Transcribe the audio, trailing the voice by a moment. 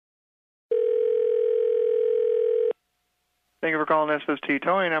Thank you for calling SST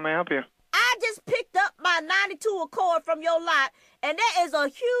Towing. How may I help you? I just picked up my 92 Accord from your lot, and there is a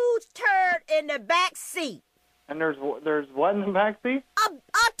huge turd in the back seat. And there's what in the back seat? A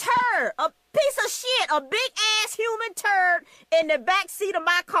turd, a piece of shit, a big-ass human turd in the back seat of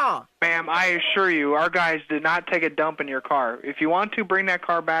my car. Ma'am, I assure you, our guys did not take a dump in your car. If you want to, bring that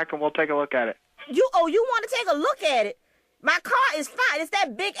car back and we'll take a look at it. You want to take a look at it? My car is fine. It's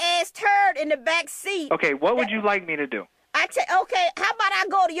that big-ass turd in the back seat. Okay, what would you like me to do? Okay, how about I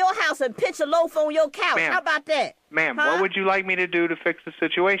go to your house and pitch a loaf on your couch? How about that? Ma'am, what would you like me to do to fix the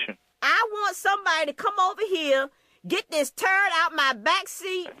situation? I want somebody to come over here, get this turd out my back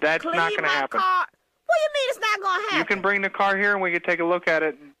seat, That's clean not going to my happen. car. What do you mean it's not going to happen? You can bring the car here and we can take a look at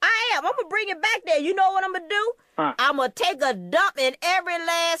it. I am. I'm going to bring it back there. You know what I'm going to do? I'm going to take a dump in every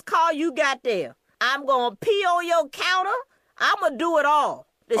last car you got there. I'm going to pee on your counter. I'm going to do it all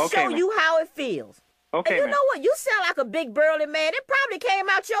to show you how it feels. Okay, and you know what? You sound like a big burly man. It probably came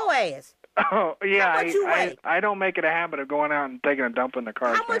out your ass. Oh, yeah. How much you weigh? I don't make it a habit of going out and taking a dump in the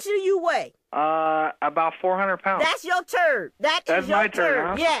car. How much do you weigh? About 400 pounds. That's your turd. That's your my turd,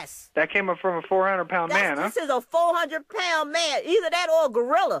 huh? Yes. That came up from a 400-pound man, huh? This is a 400-pound man. Either that or a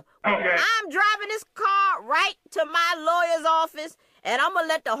gorilla. Okay. I'm driving this car right to my lawyer's office, and I'm going to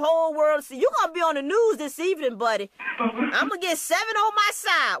let the whole world see. You're going to be on the news this evening, buddy. I'm going to get 7 on my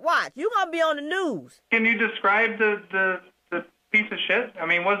side. Watch. You're going to be on the news. Can you describe the piece of shit? I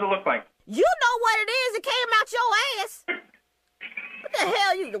mean, what does it look like? You know what it is. It came out your ass. What the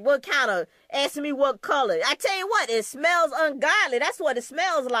hell? What kind of asking me what color? I tell you what, it smells ungodly. That's what it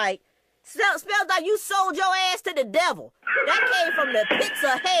smells like. Smells like you sold your ass to the devil. That came from the pits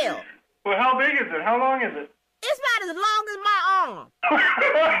of hell. Well, how big is it? How long is it? It's about as long as my arm.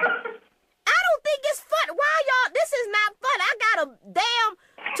 I don't think it's fun. Why y'all? This is not fun. I got a damn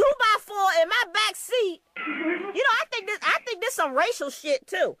 2x4 in my back seat. You know, I think this some racial shit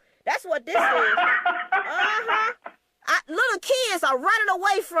too. That's what this is. Little kids are running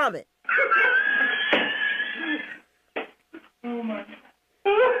away from it. Oh my.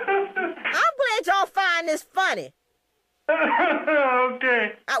 I'm glad y'all find this funny.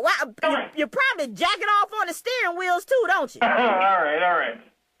 Okay. You're probably jacking off on the steering wheels too, don't you? All right.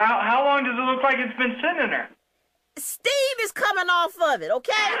 How long does it look like it's been sitting there? Steve is coming off of it,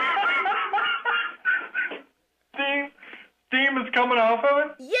 okay? Steam is coming off of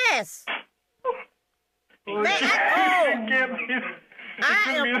it? Yes. Man, it can't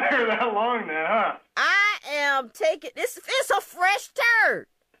be there that long then, huh? I am taking this. It's a fresh turd.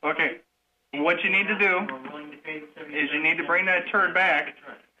 Okay. What you need to do is you need to bring that turd back,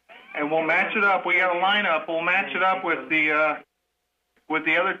 and we'll match it up. We got a lineup. We'll match it up with the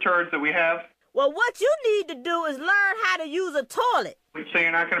other turds that we have. Well, what you need to do is learn how to use a toilet. So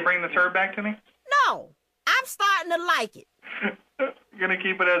you're not going to bring the turd back to me? No. I'm starting to like it. You're going to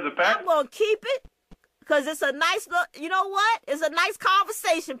keep it as a pet? I'm going to keep it because it's a nice look. You know what? It's a nice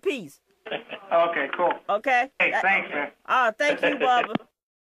conversation piece. Okay, cool. Okay. Hey, thanks, man. Thank you, Bubba.